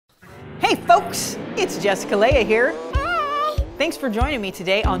folks, it's Jessica Leia here. Hi! Thanks for joining me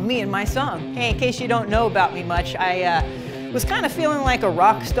today on Me and My Song. Hey, in case you don't know about me much, I was kind of feeling like a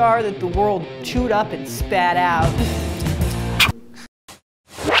rock star that the world chewed up and spat out.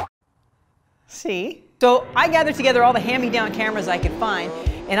 See? So I gathered together all the hand-me-down cameras I could find,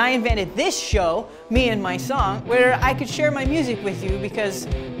 and I invented this show, Me and My Song, where I could share my music with you because,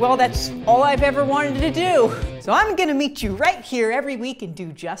 well, that's all I've ever wanted to do. So I'm gonna meet you right here every week and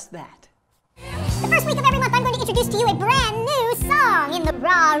do just that. The first week of every month, I'm going to introduce to you a brand new song in the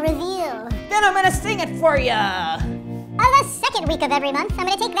Bra Reveal. Then I'm gonna sing it for ya. The second week of every month, I'm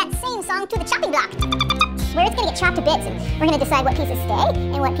going to take that same song to the chopping block, where it's going to get chopped to bits, and we're going to decide what pieces stay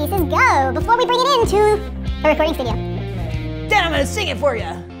and what pieces go before we bring it into a recording studio. Then I'm gonna sing it for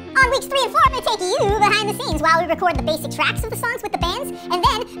ya. On weeks 3 and 4, I'm going to take you behind the scenes while we record the basic tracks of the songs with the bands, and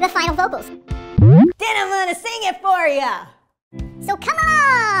then the final vocals. Then I'm gonna sing it for ya. So come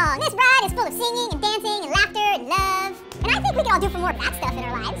along! This ride is full of singing and dancing and laughter and love. And I think we can all do for more of that stuff in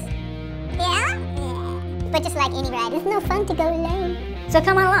our lives. Yeah? Yeah. But just like any ride, it's no fun to go alone. So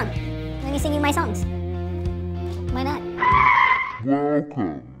come on along. Let me sing you my songs. Why not?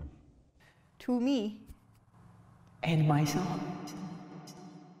 Welcome To me and my song.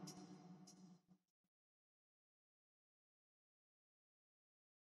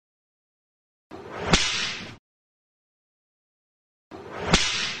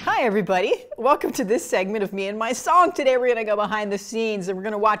 Hi everybody, welcome to this segment of Me and My Song. Today we're gonna go behind the scenes and we're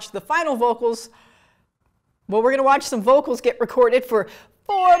gonna watch the final vocals. Well, we're gonna watch some vocals get recorded for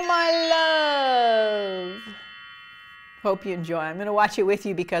My Love. Hope you enjoy. I'm gonna watch it with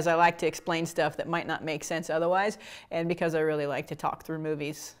you because I like to explain stuff that might not make sense otherwise, and because I really like to talk through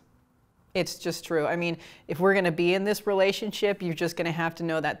movies. It's just true. I mean, if we're gonna be in this relationship, you're just gonna have to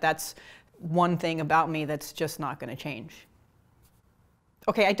know that that's one thing about me that's just not gonna change.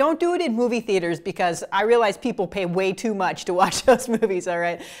 Okay, I don't do it in movie theaters because I realize people pay way too much to watch those movies, all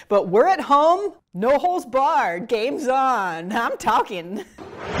right? But we're at home, no holds barred, game's on. I'm talking.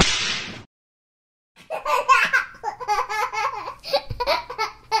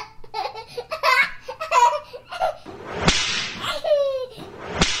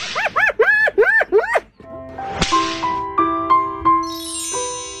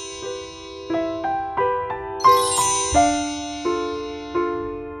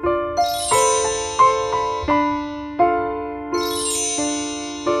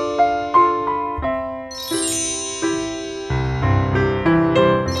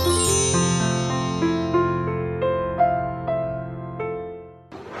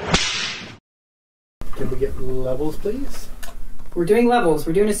 Can we get levels, please? We're doing levels.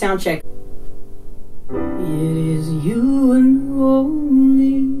 We're doing a sound check. It is you and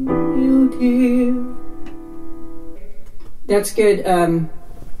only you, dear. That's good. I'm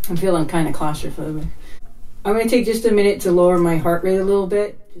feeling kind of claustrophobic. I'm going to take just a minute to lower my heart rate a little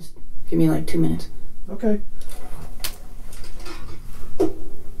bit. Just give me like 2 minutes. Okay.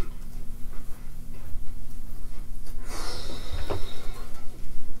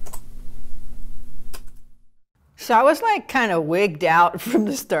 So I was like kind of wigged out from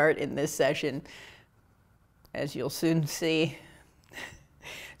the start in this session, as you'll soon see.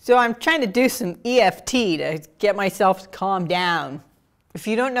 So I'm trying to do some EFT to get myself to calm down. If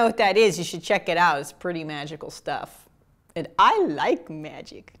you don't know what that is, you should check it out. It's pretty magical stuff. And I like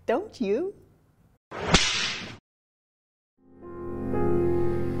magic, don't you? Okay,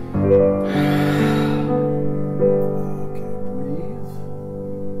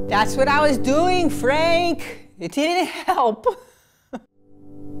 breathe. That's what I was doing, Frank. It didn't help.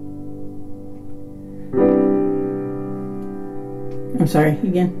 I'm sorry,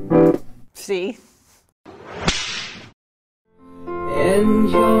 again. See?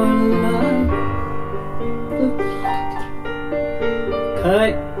 And your love.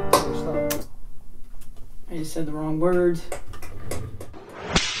 Cut. Stop. I just said the wrong words.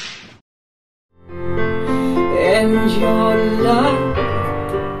 And your love.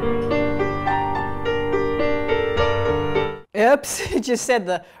 Oops, it just said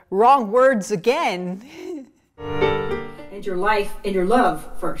the wrong words again. And your life and your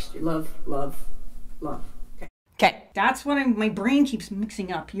love first. Your love, love, love. Okay. That's what my brain keeps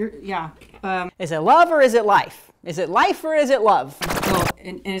mixing up. Is it love or is it life? Is it life or is it love? Well,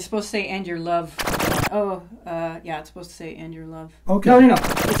 and it's supposed to say and your love. Yeah, it's supposed to say and your love. Okay. No.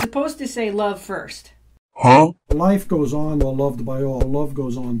 It's supposed to say love first. Huh? Life goes on, well loved by all. Love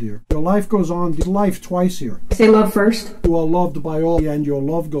goes on, dear. Your life goes on, life twice here. Say love first. You are loved by all, and your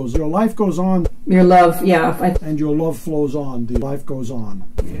love goes. Your life goes on. Your love, yeah. And your love flows on, dear. Life goes on.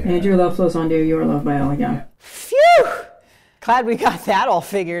 And your love flows on, dear. You are loved by all, yeah. Phew! Glad we got that all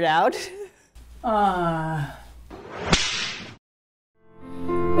figured out. And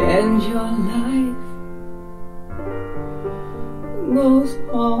your life goes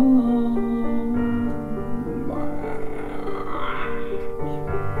on.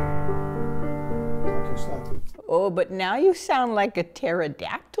 Okay, stop. Oh, but now you sound like a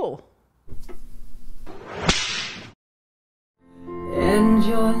pterodactyl. And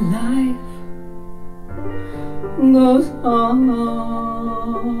your life goes on.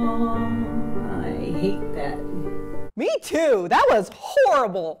 I hate that. Me too. That was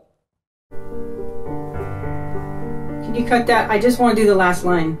horrible. Can you cut that? I just want to do the last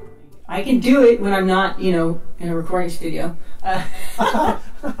line. I can do it when I'm not, you know, in a recording studio. I'll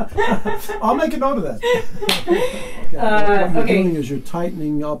make a note of that. What you're doing is you're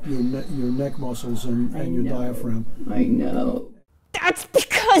tightening up your neck muscles and your diaphragm. I know. That's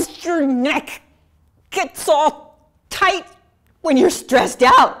because your neck gets all tight when you're stressed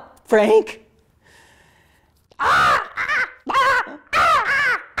out, Frank.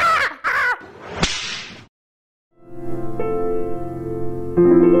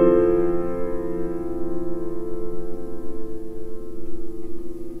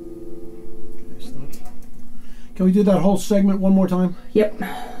 Can we do that whole segment one more time? Yep.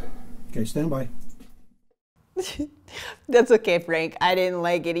 Okay, stand by. That's okay, Frank. I didn't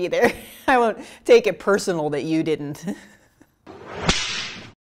like it either. I won't take it personal that you didn't.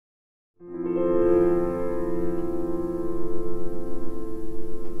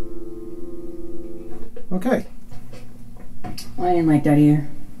 Okay. I didn't like that either.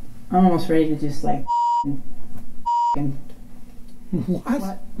 I'm almost ready to just like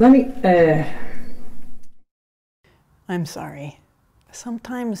What? Let me, I'm sorry.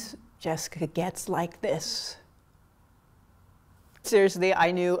 Sometimes Jessica gets like this. Seriously,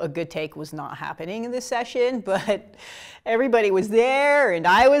 I knew a good take was not happening in this session, but everybody was there, and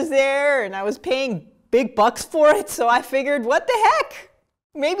I was paying big bucks for it, so I figured, what the heck?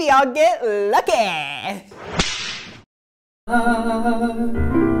 Maybe I'll get lucky.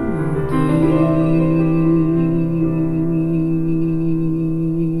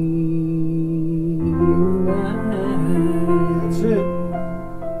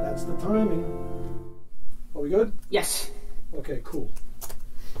 Are we good? Yes. Okay, cool.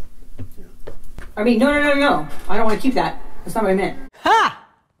 Yeah. I mean, no. I don't want to keep that. That's not what I meant. Ha!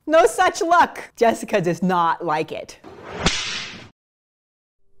 No such luck. Jessica does not like it.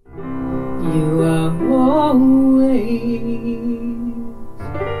 You are always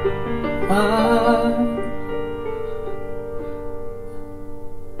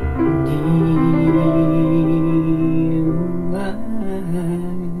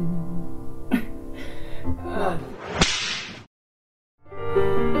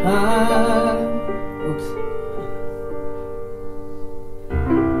oops.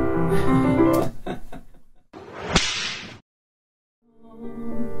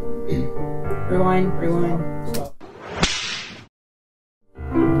 Rewind. Stop.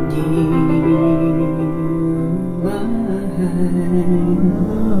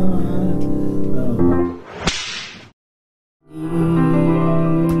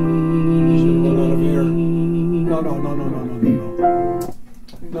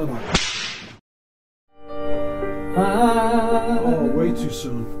 No. Oh, way too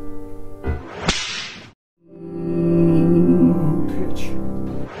soon. Pitch.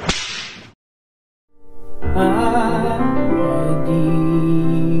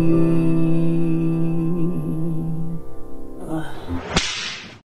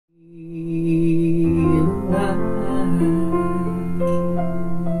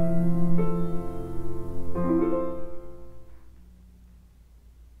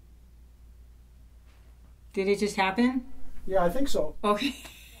 Did it just happen? Yeah, I think so. Okay.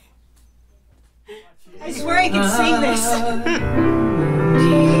 I swear I can sing this.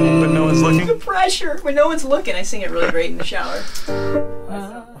 But no one's looking? The pressure. When no one's looking, I sing it really great in the shower.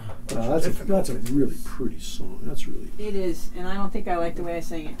 That's a really pretty song. That's really... It is, and I don't think I like the way I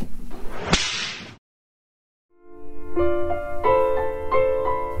sing it.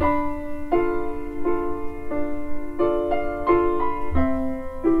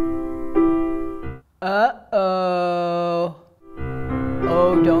 Uh-oh.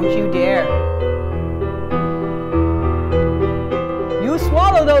 Oh, don't you dare. You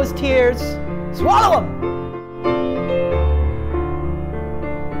swallow those tears. Swallow them!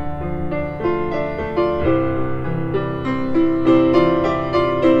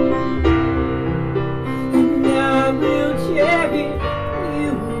 And I will cherish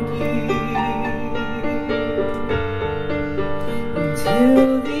you,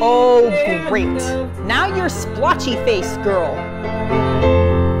 until the Oh, end great. of Now you're splotchy face, girl.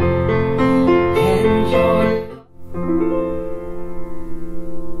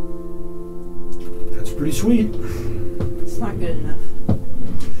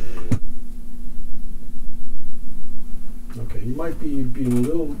 you're being a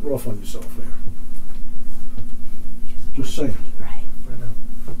little rough on yourself there. Just saying. Right.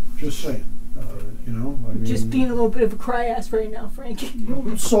 Just saying. You know, I mean, Just being a little bit of a cry ass right now, Frank.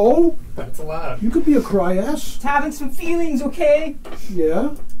 So? That's allowed. You could be a cry ass. Just having some feelings, okay?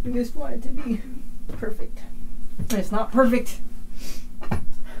 Yeah. I just want it to be perfect. But it's not perfect.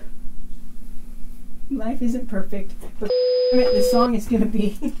 Life isn't perfect, but this song is gonna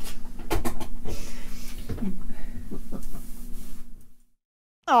be.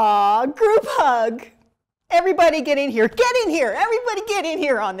 Aw, group hug. Everybody get in here. Get in here. Everybody get in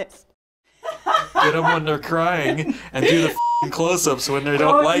here on this. Get them when they're crying and do the close-ups when they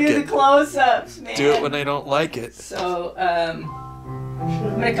don't like do it. the close-ups, man. Do it when they don't like it. So, I'm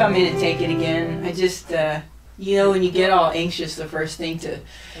gonna come in and take it again. I just, you know, when you get all anxious, the first thing to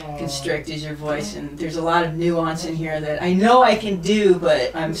constrict is your voice, and there's a lot of nuance in here that I know I can do,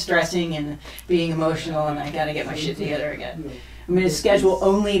 but I'm stressing and being emotional, and I gotta get my shit together again. I'm gonna schedule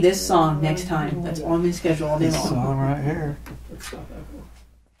only this song next time. That's all I'm gonna schedule all day long. This song right here.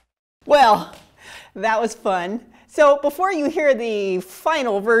 Well, that was fun. So before you hear the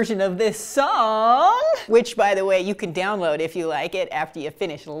final version of this song, which by the way, you can download if you like it after you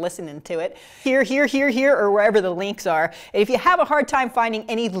finish listening to it, here, or wherever the links are. And if you have a hard time finding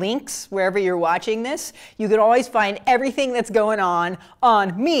any links wherever you're watching this, you can always find everything that's going on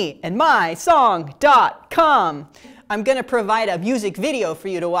meandmysong.com. I'm gonna provide a music video for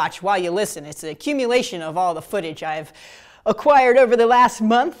you to watch while you listen. It's an accumulation of all the footage I've acquired over the last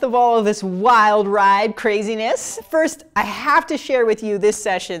month of all of this wild ride craziness. First, I have to share with you this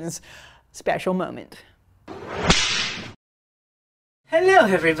session's special moment. Hello,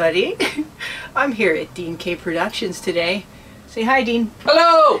 everybody. I'm here at Dean K Productions today. Say hi, Dean.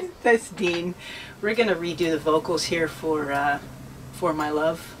 Hello! That's Dean. We're gonna redo the vocals here for My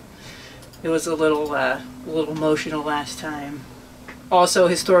Love. It was a little emotional last time. Also,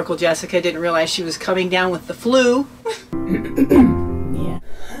 Historical Jessica didn't realize she was coming down with the flu. Yeah.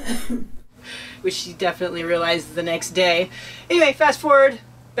 Which she definitely realized the next day. Anyway, fast forward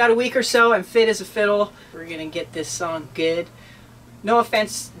about a week or so, I'm fit as a fiddle. We're gonna get this song good. No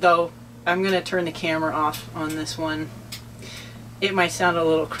offense, though, I'm gonna turn the camera off on this one. It might sound a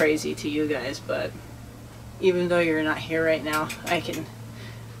little crazy to you guys, but even though you're not here right now, I can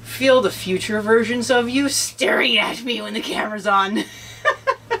feel the future versions of you staring at me when the camera's on.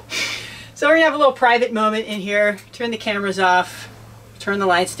 So we're gonna have a little private moment in here. Turn the cameras off, turn the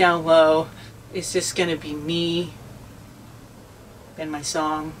lights down low. It's just gonna be me and my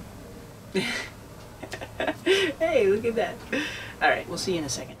song. Hey, look at that. Alright, we'll see you in a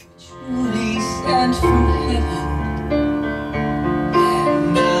second. Truly sent from heaven,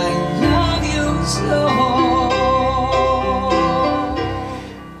 and I love you so.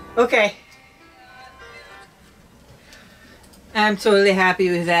 Okay. I'm totally happy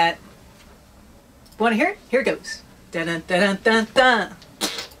with that. Want to hear it? Here it goes. Dun dun dun dun dun dun.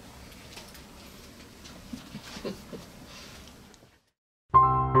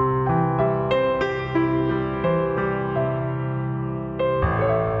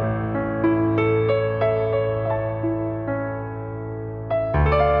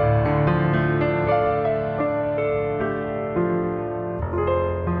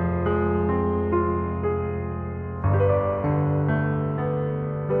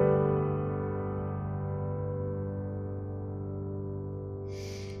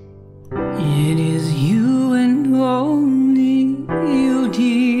 It is you and only you,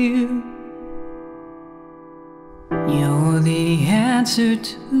 dear. You're the answer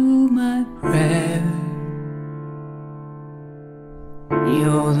to my prayer.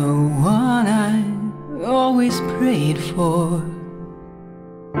 You're the one I always prayed for.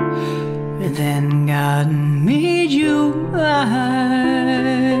 And then God made you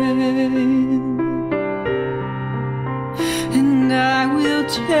mine. And I will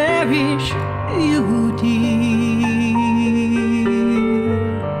cherish you, dear,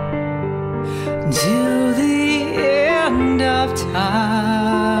 till the end of time.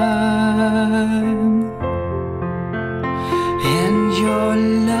 And your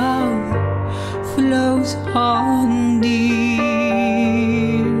love flows on,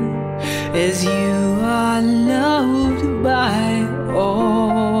 dear, as you are loved by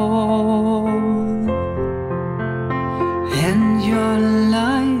all. And your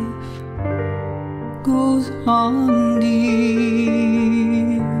life goes on, dear.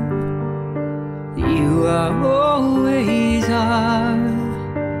 You are always our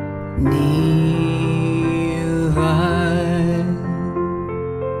nearby.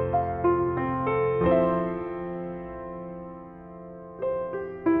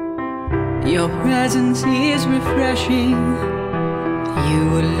 Your presence is refreshing, You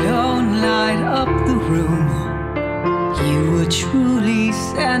alone light up the room. You were truly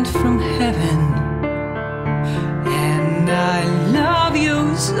sent from heaven, and I love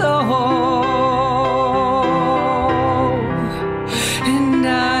you so, and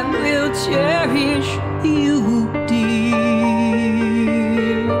I will cherish you, dear,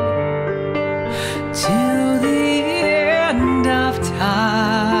 till the end of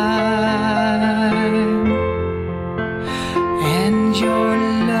time, and your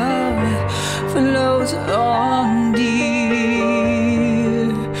love flows on, dear,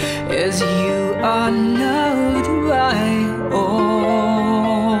 as you are loved by all,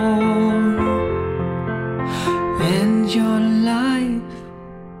 and your life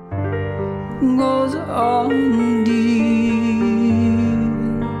goes on, dear.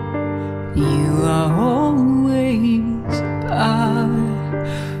 You are always by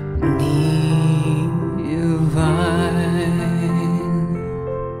divine.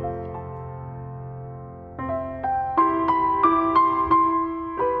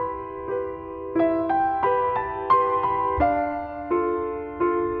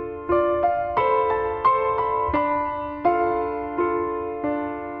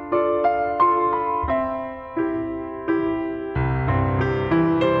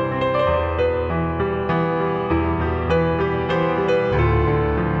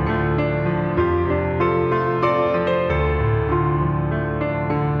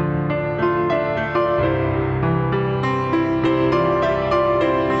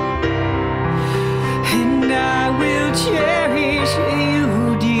 And I will cherish you,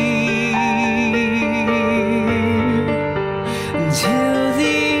 dear, until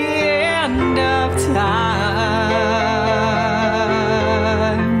the end of time,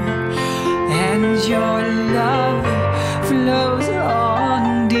 and your love flows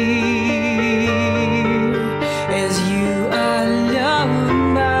on, dear, as you are loved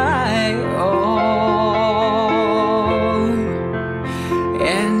by all,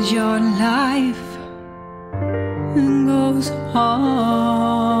 and your life goes on.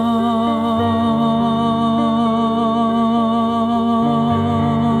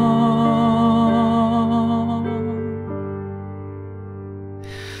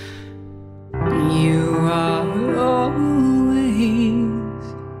 You are always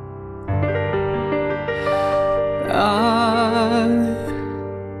divine.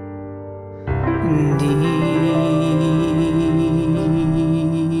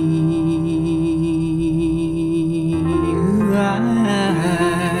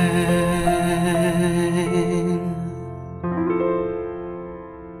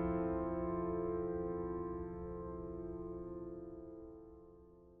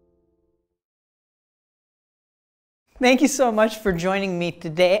 Thank you so much for joining me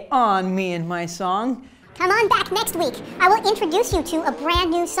today on Me and My Song. Come on back next week. I will introduce you to a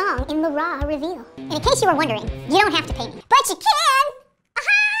brand new song in the Raw Reveal. And in case you were wondering, you don't have to pay me. But you can!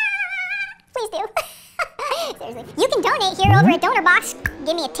 Aha! Please do. Seriously. You can donate here over at Donor Box.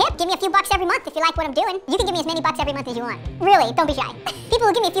 Give me a tip. Give me a few bucks every month if you like what I'm doing. You can give me as many bucks every month as you want. Really, don't be shy. People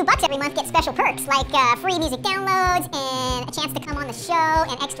who give me a few bucks every month get special perks, like free music downloads and a chance to come on the show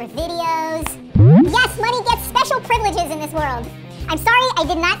and extra videos. Yes, money gets special privileges in this world. I'm sorry I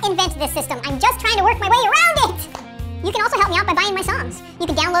did not invent this system. I'm just trying to work my way around it. You can also help me out by buying my songs. You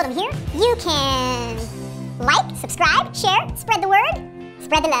can download them here. You can like, subscribe, share, spread the word,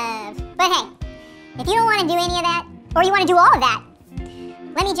 spread the love. But hey, if you don't want to do any of that, or you want to do all of that,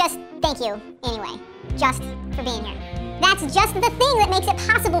 let me just thank you anyway, just for being here. That's just the thing that makes it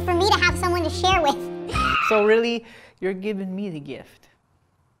possible for me to have someone to share with. So really, you're giving me the gift.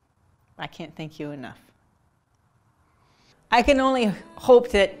 I can't thank you enough. I can only hope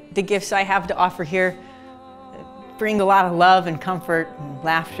that the gifts I have to offer here bring a lot of love and comfort and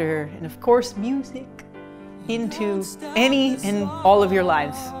laughter and of course music into any and all of your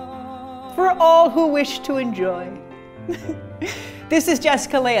lives. For all who wish to enjoy. This is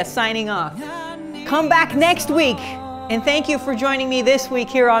Jessica Leah signing off. Come back next week and thank you for joining me this week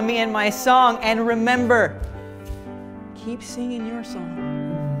here on Me and My Song. And remember, keep singing your song.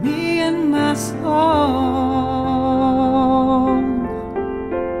 Me and my song.